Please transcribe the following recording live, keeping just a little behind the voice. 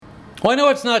Well, I know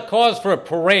it's not cause for a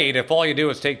parade if all you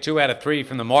do is take 2 out of 3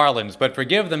 from the Marlins, but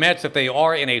forgive the Mets if they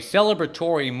are in a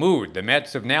celebratory mood. The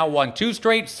Mets have now won 2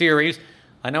 straight series.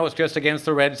 I know it's just against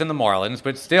the Reds and the Marlins,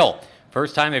 but still,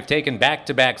 first time they've taken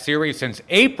back-to-back series since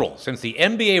April, since the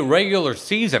NBA regular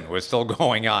season was still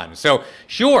going on. So,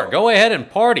 sure, go ahead and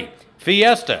party.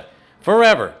 Fiesta.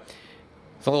 Forever.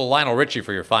 It's a little Lionel Richie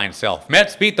for your fine self.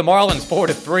 Mets beat the Marlins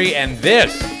 4-3, and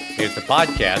this is the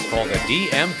podcast called the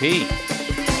DMP.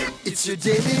 It's your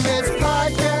Daily Mets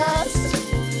podcast.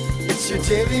 It's your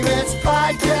Daily Mets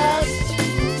podcast.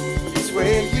 It's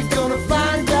where you're gonna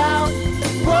find out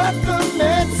what the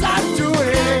Mets are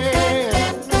doing.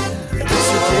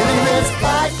 It's your Daily Mets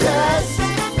podcast.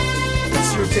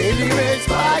 It's your Daily Mets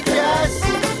podcast.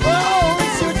 Oh,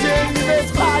 it's your Daily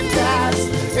Mets podcast.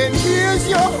 And here's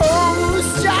your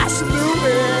host, Josh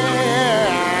Lewis.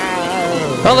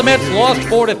 Well, the Mets lost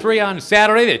 4-3 on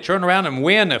Saturday. They turn around and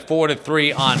win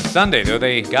 4-3 on Sunday, though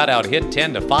they got out hit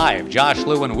 10-5. Josh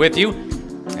Lewin with you.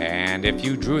 And if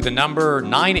you drew the number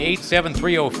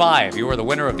 987305, you are the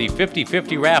winner of the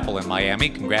 50-50 raffle in Miami.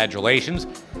 Congratulations.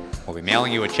 We'll be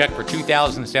mailing you a check for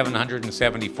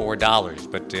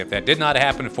 $2,774. But if that did not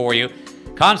happen for you,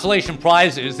 consolation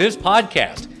prize is this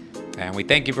podcast. And we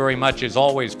thank you very much, as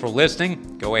always, for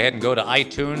listening. Go ahead and go to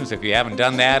iTunes if you haven't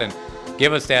done that, and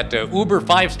give us that Uber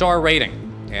 5-star rating.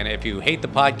 And if you hate the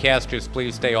podcast, just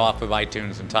please stay off of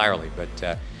iTunes entirely.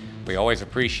 But we always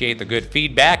appreciate the good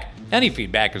feedback. Any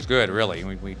feedback is good, really.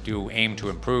 We do aim to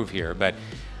improve here. But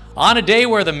on a day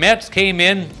where the Mets came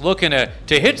in looking to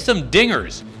hit some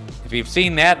dingers, if you've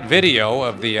seen that video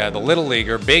of the Little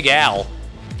Leaguer, Big Al,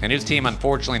 and his team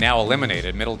unfortunately now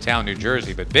eliminated, Middletown, New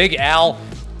Jersey. But Big Al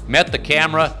met the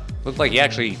camera. Looked like he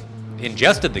actually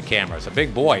ingested the camera. It's a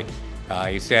big boy.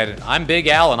 He said, "I'm Big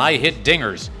Al and I hit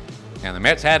dingers." And the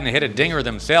Mets hadn't hit a dinger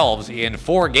themselves in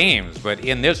 4 games, but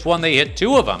in this one they hit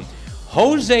 2 of them.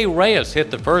 Jose Reyes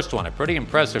hit the first one, a pretty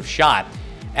impressive shot.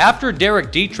 After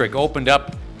Derek Dietrich opened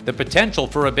up the potential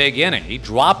for a big inning, he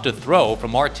dropped a throw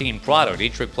from Martin Prado.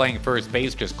 Dietrich, playing first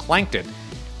base, just clanked it.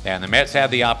 And the Mets had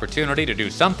the opportunity to do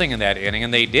something in that inning,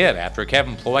 and they did. After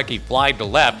Kevin Plawecki flied to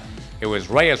left, it was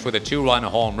Reyes with a 2-run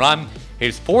home run,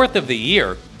 his 4th of the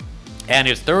year, and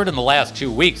his 3rd in the last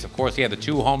 2 weeks. Of course, he had the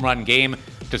 2 home run game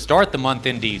to start the month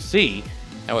in D.C.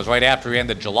 That was right after he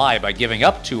ended July by giving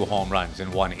up 2 home runs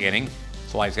in 1 inning.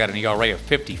 That's why he's got an ERA of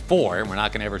 54, and we're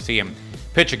not going to ever see him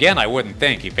pitch again, I wouldn't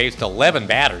think. He faced 11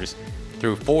 batters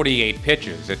through 48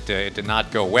 pitches. It did not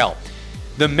go well.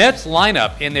 The Mets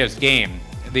lineup in this game,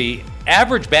 the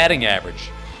average batting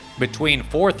average between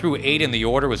 4 through 8 in the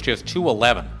order was just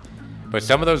 .211. But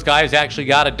some of those guys actually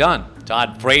got it done.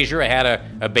 Todd Frazier had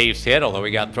a base hit, although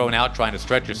he got thrown out trying to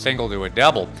stretch a single to a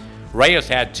double. Reyes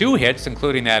had 2 hits,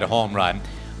 including that home run.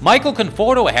 Michael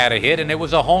Conforto had a hit, and it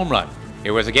was a home run.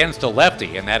 It was against a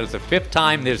lefty, and that is the 5th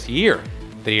time this year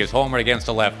that he has homered against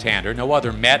a left-hander. No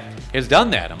other Met has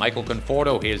done that. And Michael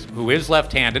Conforto, who is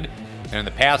left-handed, and in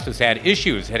the past has had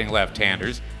issues hitting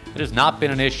left-handers, it has not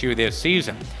been an issue this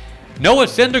season. Noah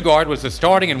Syndergaard was the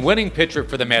starting and winning pitcher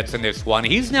for the Mets in this one.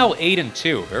 He's now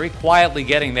 8-2, very quietly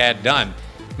getting that done.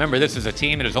 Remember, this is a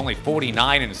team that is only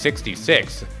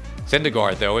 49-66.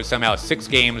 Syndergaard, though, is somehow 6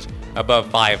 games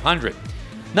above 500.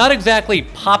 Not exactly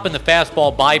popping the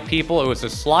fastball by people. It was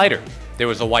a slider. There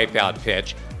was a wipeout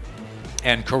pitch.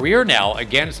 And career now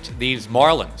against these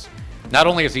Marlins. Not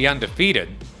only is he undefeated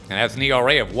and has an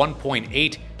ERA of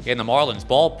 1.8 in the Marlins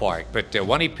ballpark, but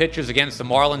when he pitches against the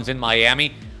Marlins in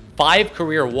Miami, 5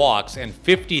 career walks and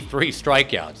 53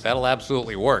 strikeouts. That'll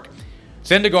absolutely work.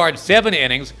 Syndergaard, 7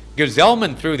 innings.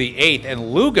 Gazelman threw the 8th,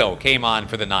 and Lugo came on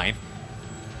for the 9th.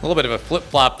 A little bit of a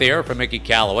flip-flop there for Mickey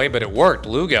Callaway, but it worked.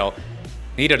 Lugo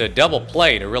needed a double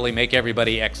play to really make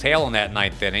everybody exhale in that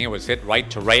 9th inning. It was hit right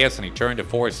to Reyes, and he turned to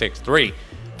 4.63.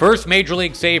 First Major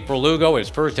League save for Lugo, his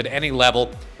first at any level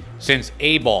since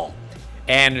A-ball.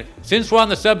 And since we're on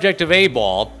the subject of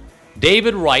A-ball,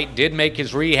 David Wright did make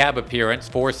his rehab appearance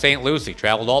for St. Lucie.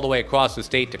 Traveled all the way across the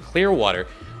state to Clearwater.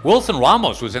 Wilson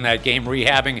Ramos was in that game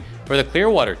rehabbing for the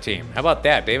Clearwater team. How about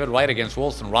that? David Wright against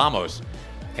Wilson Ramos.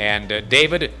 And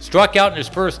David struck out in his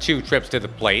first 2 trips to the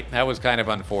plate. That was kind of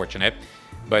unfortunate.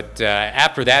 But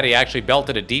after that, he actually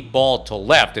belted a deep ball to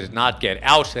left. It did not get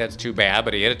out. That's too bad.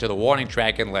 But he hit it to the warning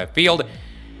track in left field.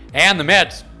 And the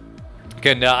Mets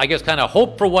can, I guess, kind of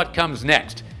hope for what comes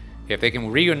next. If they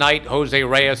can reunite Jose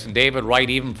Reyes and David Wright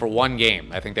even for 1 game,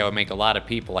 I think that would make a lot of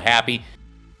people happy.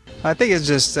 I think it's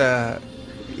just, a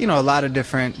lot of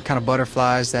different kind of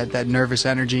butterflies, that nervous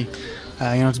energy.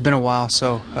 It's been a while,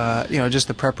 so, just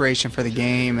the preparation for the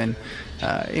game. And,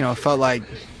 it felt like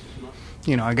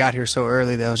I got here so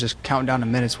early that I was just counting down the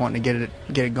minutes, wanting to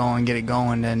get it going,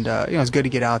 and it's good to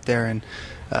get out there and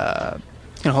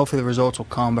hopefully the results will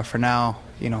come. But for now,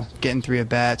 getting 3 at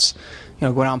bats,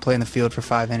 going out and playing the field for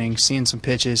 5 innings, seeing some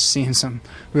pitches, seeing some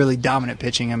really dominant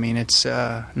pitching. I mean, it's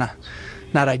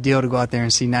not ideal to go out there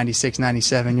and see 96,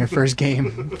 97 your first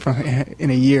game in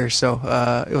a year.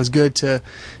 So it was good to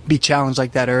be challenged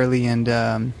like that early, and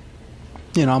I'm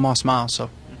all smiles. So.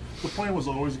 The plan was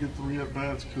always to get 3 at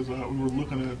bats because we were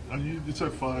looking at. You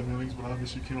said 5 innings, but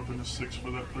obviously you came up in the 6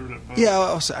 for that 3rd at bat.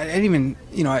 Yeah, I didn't even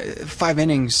 5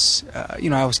 innings.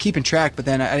 I was keeping track, but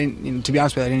then I didn't. To be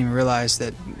honest with you, I didn't even realize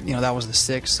that that was the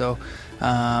 6th. So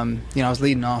I was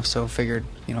leading off, so figured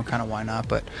kind of why not.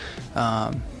 But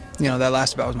that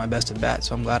last at bat was my best at bat,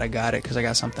 so I'm glad I got it because I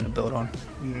got something to build on.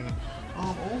 Yeah.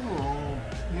 Overall,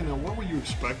 what were you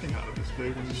expecting out of this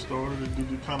day when you started, and did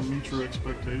you kind of meet your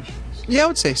expectations? Yeah, I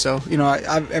would say so.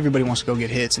 Everybody wants to go get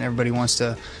hits, and everybody wants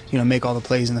to, make all the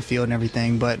plays in the field and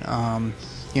everything. But,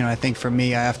 I think for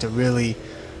me, I have to really,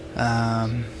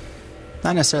 not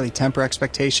necessarily temper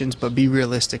expectations, but be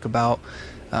realistic about,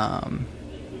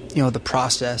 the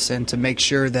process, and to make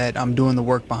sure that I'm doing the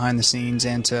work behind the scenes,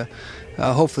 and to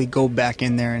hopefully go back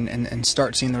in there and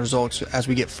start seeing the results as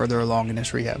we get further along in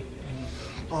this rehab.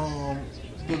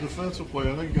 The defensive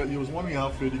play, I think you was one in the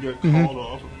outfield, you got called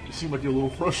off. It seemed like you're a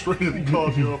little frustrated he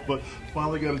called you off, but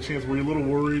finally got a chance. Were you a little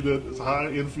worried that it's a high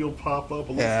infield pop-up,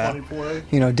 a little funny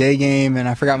play? Day game, and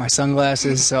I forgot my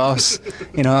sunglasses, so I was,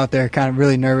 out there kind of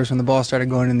really nervous when the ball started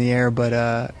going in the air, but,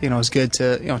 it was good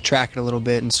to, track it a little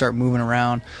bit and start moving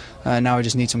around. Now we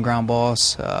just need some ground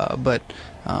balls, but,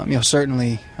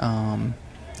 certainly,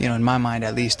 in my mind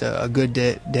at least, a good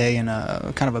day and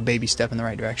a kind of a baby step in the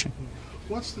right direction.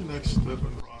 What's the next step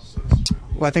in the process?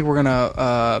 Well, I think we're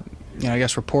gonna,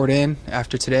 report in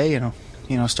after today.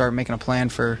 Start making a plan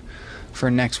for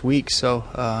next week. So,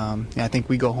 I think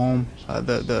we go home.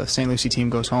 The St. Lucie team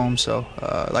goes home. So,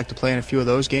 I'd like to play in a few of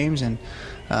those games. And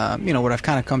what I've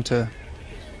kind of come to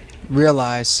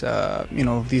realize,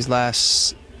 these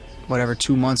last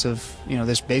 2 months of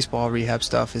this baseball rehab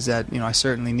stuff is that I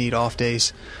certainly need off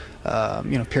days.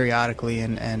 Periodically,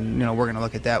 and we're going to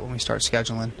look at that when we start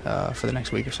scheduling for the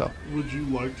next week or so. Would you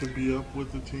like to be up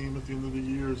with the team at the end of the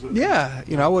year? Yeah,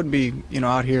 I wouldn't be,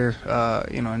 out here,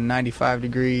 in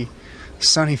 95-degree,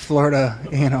 sunny Florida,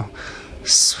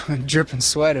 dripping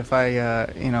sweat if I,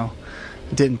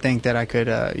 didn't think that I could,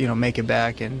 make it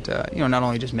back, and not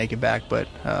only just make it back, but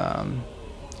a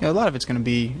lot of it's going to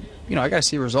be, I got to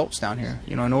see results down here.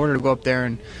 In order to go up there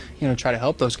and, try to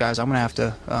help those guys, I'm going to have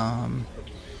to.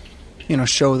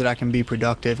 Show that I can be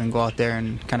productive and go out there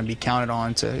and kind of be counted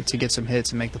on to get some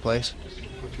hits and make the plays.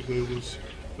 But today was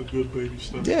a good baby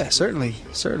step. Yeah, certainly.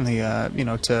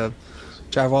 To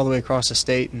drive all the way across the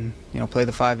state and, play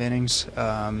the 5 innings.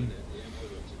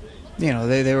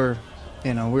 They were,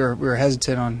 we were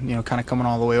hesitant on, kind of coming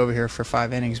all the way over here for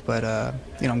 5 innings. But,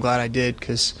 I'm glad I did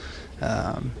because,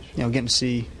 getting to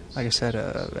see, like I said,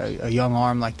 a young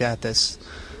arm like that's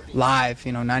live,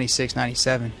 96,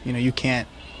 97, you can't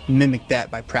mimic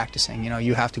that by practicing.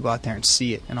 You have to go out there and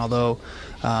see it. And although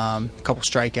a couple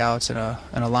strikeouts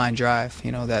and a line drive,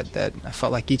 that I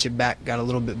felt like each at bat got a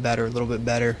little bit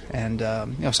better, and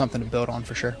something to build on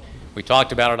for sure. We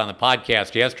talked about it on the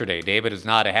podcast yesterday. David has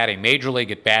not had a major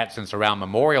league at bat since around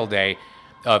Memorial Day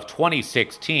of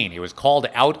 2016. He was called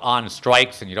out on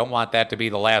strikes, and you don't want that to be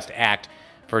the last act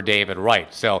for David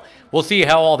Wright. So we'll see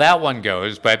how all that one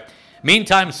goes, but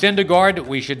meantime, Syndergaard,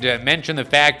 we should mention the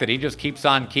fact that he just keeps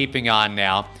on keeping on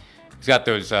now. He's got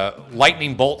those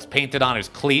lightning bolts painted on his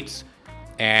cleats,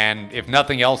 and if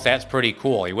nothing else, that's pretty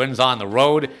cool. He wins on the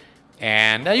road,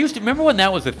 and I used to remember when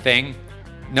that was a thing.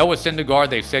 Noah Syndergaard,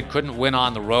 they said, couldn't win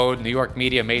on the road. New York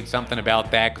media made something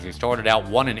about that because he started out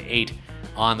 1-8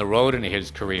 on the road in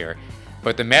his career.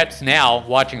 But the Mets now,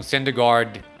 watching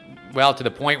Syndergaard, well, to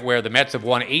the point where the Mets have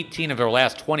won 18 of their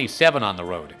last 27 on the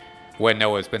road when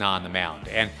Noah's been on the mound.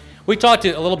 And we talked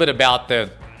a little bit about the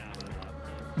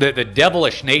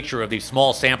devilish nature of these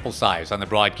small sample size on the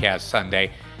broadcast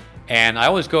Sunday. And I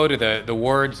always go to the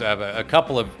words of a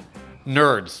couple of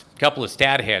nerds, a couple of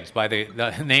stat heads by the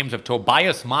names of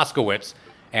Tobias Moskowitz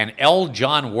and L.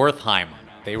 John Wertheimer.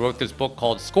 They wrote this book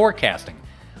called Scorecasting,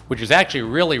 which is actually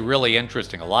really, really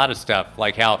interesting. A lot of stuff,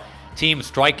 like how teams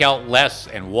strike out less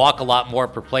and walk a lot more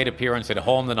per plate appearance at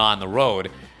home than on the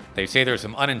road. They say there's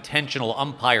some unintentional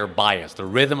umpire bias, the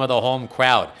rhythm of the home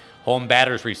crowd. Home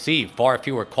batters receive far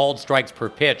fewer called strikes per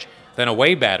pitch than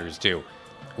away batters do,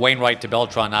 Wainwright to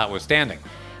Beltran notwithstanding.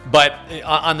 But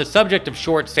on the subject of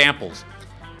short samples,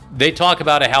 they talk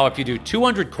about how if you do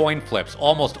 200 coin flips,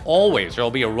 almost always there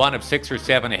will be a run of 6 or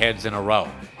 7 heads in a row.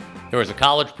 There was a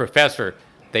college professor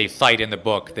they cite in the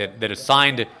book that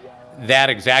assigned that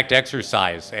exact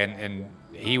exercise, and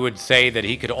he would say that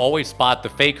he could always spot the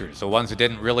fakers, the ones that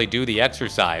didn't really do the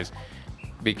exercise,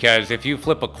 because if you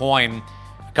flip a coin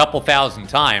a couple thousand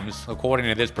times, according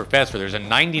to this professor, there's a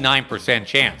 99%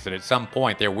 chance that at some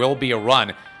point there will be a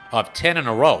run of 10 in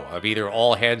a row of either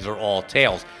all heads or all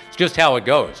tails. It's just how it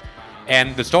goes.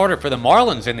 And the starter for the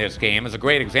Marlins in this game is a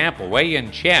great example.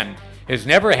 Wei-Yin Chen has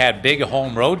never had big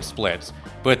home road splits,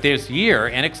 but this year,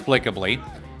 inexplicably,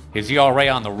 his ERA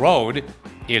on the road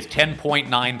is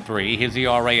 10.93. His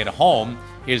ERA at home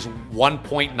is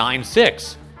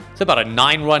 1.96. It's about a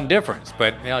 9-run difference,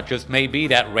 but it just may be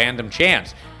that random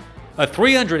chance. A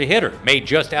 300 hitter made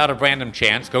just out of random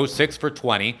chance goes 6 for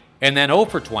 20 and then 0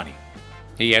 for 20.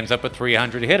 He ends up a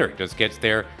 300 hitter, just gets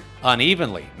there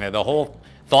unevenly. Now, the whole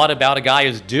thought about a guy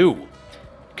is due.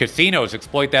 Casinos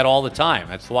exploit that all the time.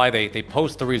 That's why they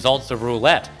post the results of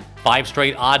roulette. 5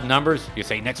 straight odd numbers, you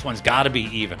say next one's got to be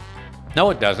even.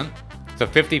 No, it doesn't. It's a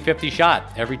 50-50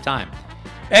 shot every time.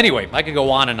 Anyway, I could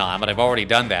go on and on, but I've already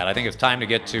done that. I think it's time to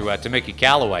get to Mickey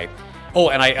Callaway. Oh,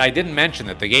 and I didn't mention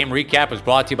that the game recap is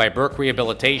brought to you by Burke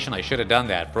Rehabilitation. I should have done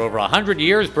that. For over 100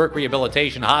 years, Burke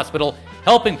Rehabilitation Hospital,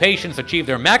 helping patients achieve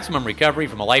their maximum recovery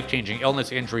from a life-changing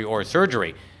illness, injury, or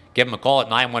surgery. Give them a call at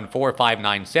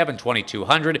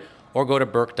 914-597-2200 or go to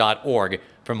burke.org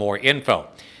for more info.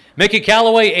 Mickey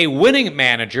Callaway, a winning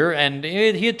manager, and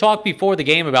he had talked before the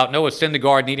game about Noah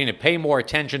Syndergaard needing to pay more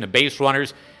attention to base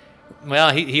runners.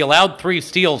 Well, he allowed 3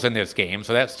 steals in this game,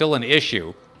 so that's still an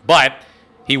issue, but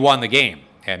he won the game.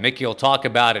 And Mickey will talk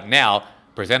about it now,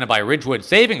 presented by Ridgewood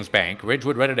Savings Bank.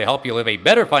 Ridgewood, ready to help you live a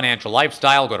better financial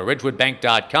lifestyle. Go to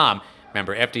ridgewoodbank.com.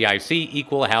 Member FDIC,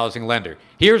 equal housing lender.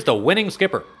 Here's the winning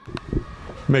skipper.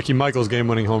 Mickey, Michael's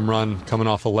game-winning home run coming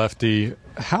off a lefty.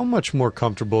 How much more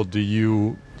comfortable do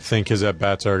you think his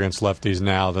at-bats are against lefties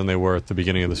now than they were at the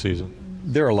beginning of the season?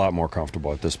 They're a lot more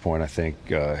comfortable at this point. I think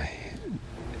the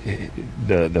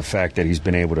fact that he's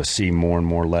been able to see more and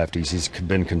more lefties, he's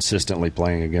been consistently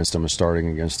playing against them and starting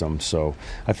against them. So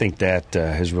I think that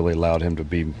has really allowed him to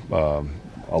be a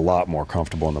lot more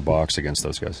comfortable in the box against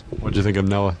those guys. What did you think of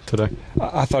Noah today?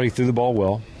 I thought he threw the ball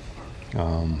well.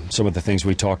 Some of the things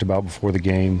we talked about before the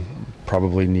game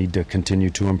probably need to continue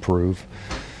to improve.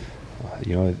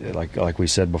 Like we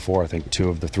said before, I think 2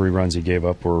 of the 3 runs he gave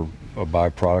up were a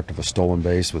byproduct of a stolen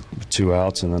base with 2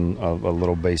 outs, and then a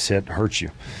little base hit hurts you.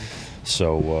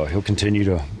 So he'll continue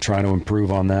to try to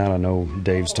improve on that. I know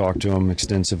Dave's talked to him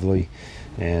extensively,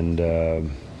 and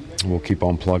we'll keep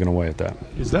on plugging away at that.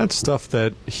 Is that stuff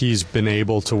that he's been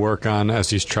able to work on as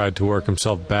he's tried to work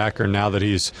himself back, or now that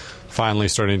he's finally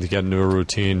starting to get into a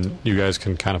routine, you guys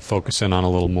can kind of focus in on a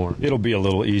little more? It'll be a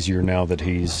little easier now that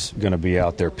he's going to be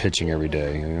out there pitching every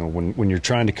day. You know, when you're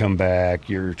trying to come back,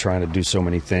 you're trying to do so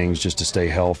many things just to stay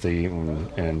healthy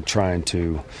and trying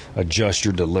to adjust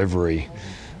your delivery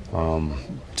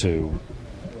to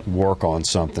work on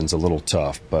something's a little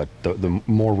tough, but the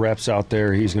more reps out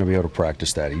there, he's going to be able to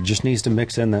practice that. He just needs to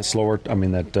mix in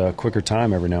that quicker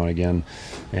time every now and again.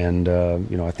 And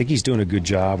I think he's doing a good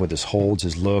job with his holds,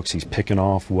 his looks. He's picking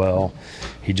off well.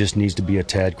 He just needs to be a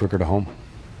tad quicker to home.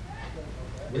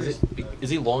 Is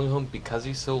he long home because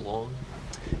he's so long?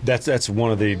 That's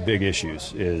one of the big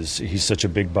issues. Is he's such a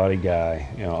big body guy.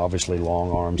 Obviously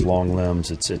long arms, long limbs.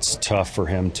 It's tough for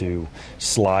him to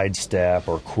slide step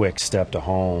or quick step to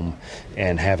home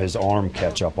and have his arm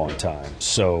catch up on time.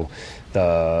 So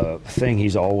the thing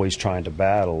he's always trying to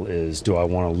battle is, do I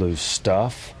want to lose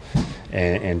stuff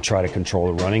and try to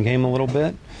control the running game a little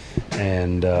bit?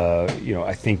 And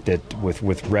I think that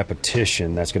with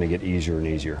repetition, that's going to get easier and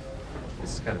easier.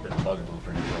 This has kind of been a bugaboo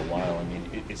for him for a while. I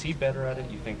mean, is he better at it,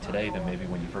 you think, today than maybe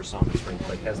when you first saw him in spring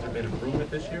play? Has there been improvement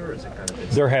this year, or is it kind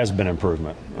of... There has been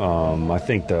improvement. I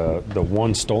think the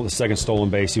second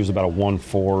stolen base, he was about a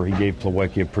 1-4. He gave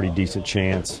Plawecki a pretty decent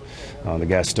chance. The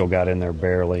guy still got in there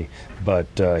barely, but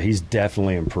he's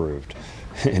definitely improved.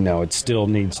 Now, it still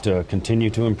needs to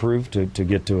continue to improve to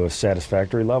get to a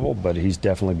satisfactory level, but he's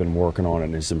definitely been working on it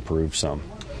and has improved some.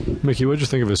 Mickey, what did you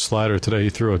think of his slider today? He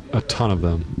threw a ton of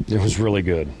them. It was really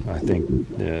good. I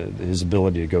think his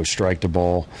ability to go strike the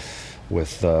ball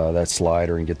with that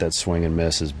slider and get that swing and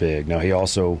miss is big. Now, he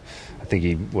also, I think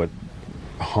he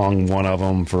hung one of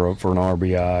them for an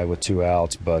RBI with 2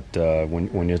 outs, but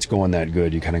when it's going that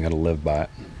good, you kind of got to live by it.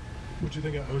 What do you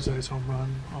think of Jose's home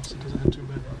run? Austin doesn't hit too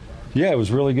bad. Yeah, it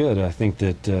was really good. I think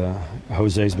that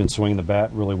Jose's been swinging the bat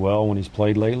really well when he's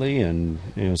played lately, and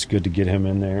it's good to get him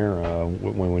in there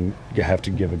when you have to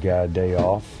give a guy a day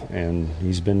off, and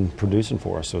he's been producing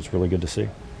for us, so it's really good to see.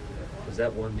 Was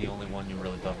that one the only one you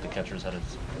really thought the catchers had?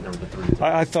 There were the three.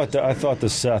 I thought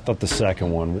the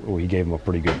second one he gave him a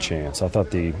pretty good chance. I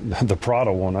thought the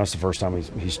Prado one, that's the first time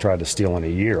he's tried to steal in a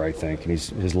year, I think, and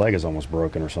his leg is almost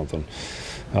broken or something.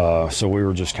 So we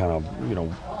were just kind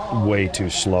of way too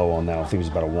slow on that. I think it was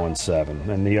about a 1-7,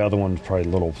 and the other one was probably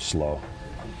a little slow.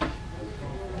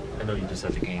 I know you just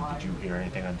had the game. Did you hear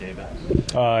anything on David?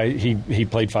 He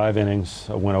played 5 innings,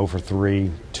 went 0 for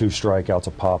 3, 2 strikeouts,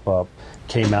 a pop-up,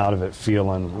 came out of it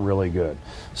feeling really good.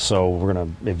 So we're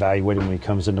going to evaluate him when he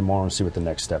comes in tomorrow and see what the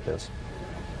next step is.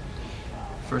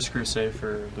 First career save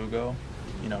for Lugo.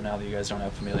 Now that you guys don't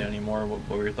have Familia anymore, what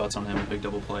were your thoughts on him? A big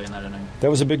double play in that inning? That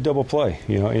was a big double play.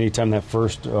 Anytime that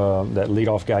first that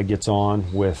leadoff guy gets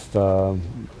on with a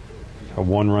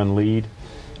 1-run lead,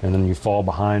 and then you fall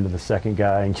behind to the second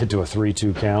guy and get to a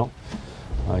 3-2 count.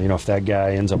 If that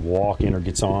guy ends up walking or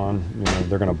gets on,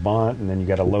 they're going to bunt, and then you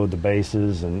got to load the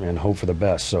bases and hope for the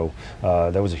best. So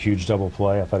that was a huge double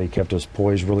play. I thought he kept us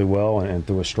poised really well and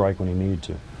threw a strike when he needed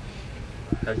to.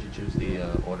 How did you choose the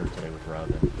order today with Rod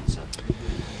and Vincent?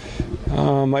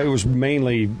 It was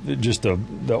mainly just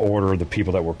the order of the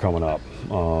people that were coming up.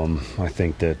 I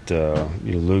think that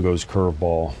Lugo's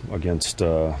curveball against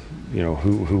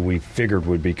who we figured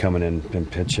would be coming in and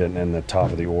pitch hitting, and the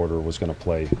top of the order was going to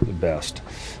play the best.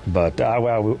 But I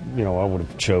would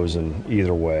have chosen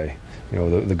either way.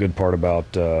 The good part about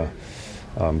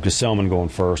Gesellman going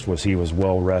first was he was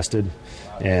well rested,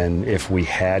 and if we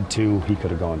had to, he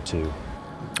could have gone 2.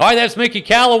 All right, that's Mickey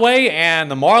Callaway, and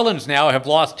the Marlins now have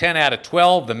lost 10 out of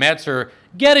 12. The Mets are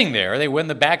getting there. They win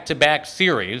the back-to-back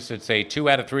series. It's a 2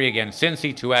 out of 3 against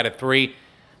Cincy, 2 out of 3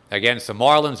 against the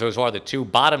Marlins. Those are the 2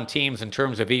 bottom teams in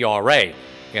terms of ERA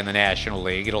in the National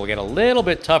League. It'll get a little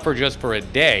bit tougher just for a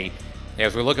day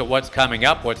as we look at what's coming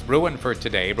up, what's brewing for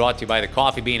today. Brought to you by the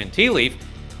Coffee Bean and Tea Leaf,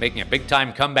 making a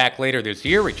big-time comeback later this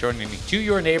year, returning to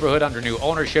your neighborhood under new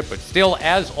ownership, but still,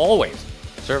 as always,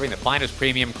 serving the finest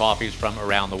premium coffees from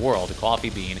around the world, the Coffee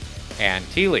Bean and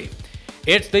Tea Leaf.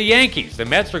 It's the Yankees. The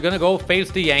Mets are going to go face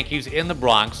the Yankees in the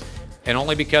Bronx, and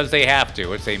only because they have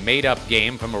to. It's a made-up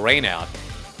game from a rainout.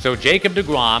 So Jacob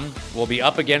deGrom will be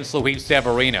up against Luis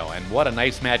Severino, and what a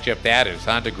nice matchup that is,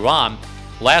 huh? deGrom,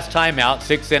 last time out,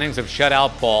 6 innings of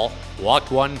shutout ball, walked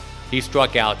 1, he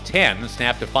struck out 10,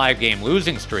 snapped a 5-game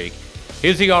losing streak.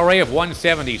 His ERA of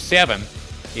 1.77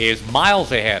 is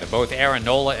miles ahead of both Aaron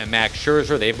Nola and Max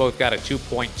Scherzer. They've both got a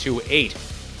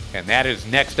 2.28, and that is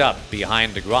next up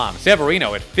behind deGrom.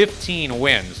 Severino at 15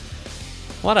 wins.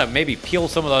 Want to maybe peel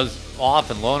some of those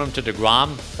off and loan them to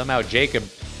deGrom. Somehow Jacob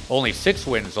only 6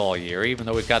 wins all year, even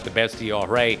though he's got the best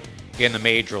ERA in the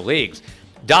major leagues.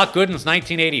 Doc Gooden's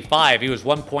 1985, he was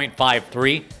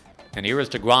 1.53, and here is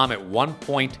deGrom at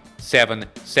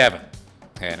 1.77.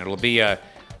 And it'll be a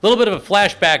little bit of a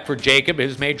flashback for Jacob.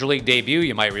 His major league debut,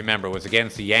 you might remember, was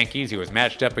against the Yankees. He was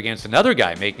matched up against another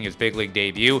guy making his big league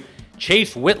debut,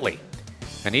 Chase Whitley.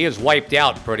 And he is wiped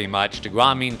out pretty much.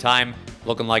 deGrom, meantime,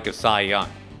 looking like a Cy Young.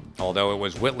 Although it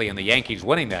was Whitley and the Yankees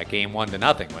winning that game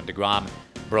 1-0 when deGrom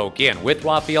broke in with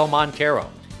Rafael Montero.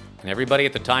 And everybody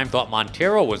at the time thought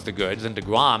Montero was the goods, and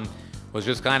deGrom was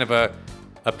just kind of a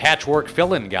patchwork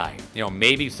fill-in guy.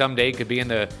 Maybe someday could be in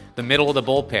the middle of the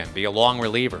bullpen, be a long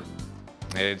reliever.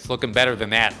 It's looking better than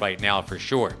that right now for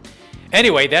sure.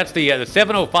 Anyway, that's the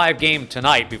 7:05 game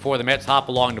tonight before the Mets hop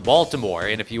along to Baltimore.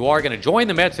 And if you are going to join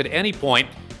the Mets at any point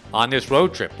on this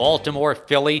road trip, Baltimore,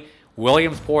 Philly,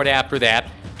 Williamsport after that,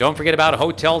 don't forget about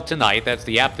Hotel Tonight. That's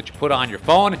the app that you put on your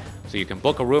phone so you can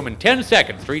book a room in 10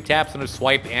 seconds, 3 taps and a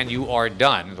swipe, and you are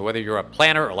done. So whether you're a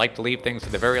planner or like to leave things to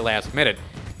the very last minute,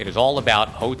 it is all about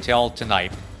Hotel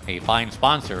Tonight, a fine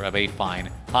sponsor of a fine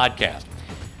podcast.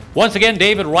 Once again,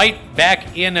 David Wright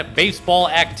back in baseball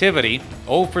activity.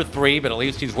 0 for 3, but at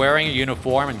least he's wearing a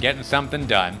uniform and getting something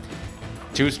done.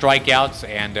 2 strikeouts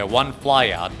and 1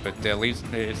 flyout, but at least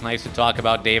it's nice to talk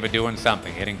about David doing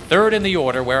something. Hitting 3rd in the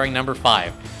order, wearing number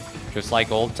 5, just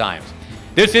like old times.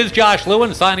 This is Josh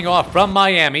Lewin signing off from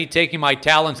Miami, taking my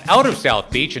talents out of South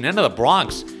Beach and into the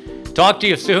Bronx. Talk to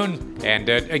you soon. And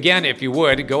again, if you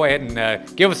would, go ahead and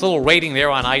give us a little rating there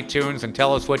on iTunes and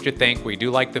tell us what you think. We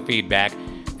do like the feedback.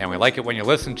 And we like it when you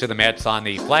listen to the Mets on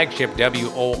the flagship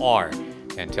WOR.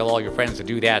 And tell all your friends to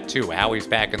do that too. Howie's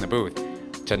back in the booth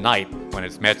tonight when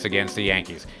it's Mets against the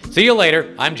Yankees. See you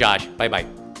later. I'm Josh.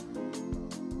 Bye-bye.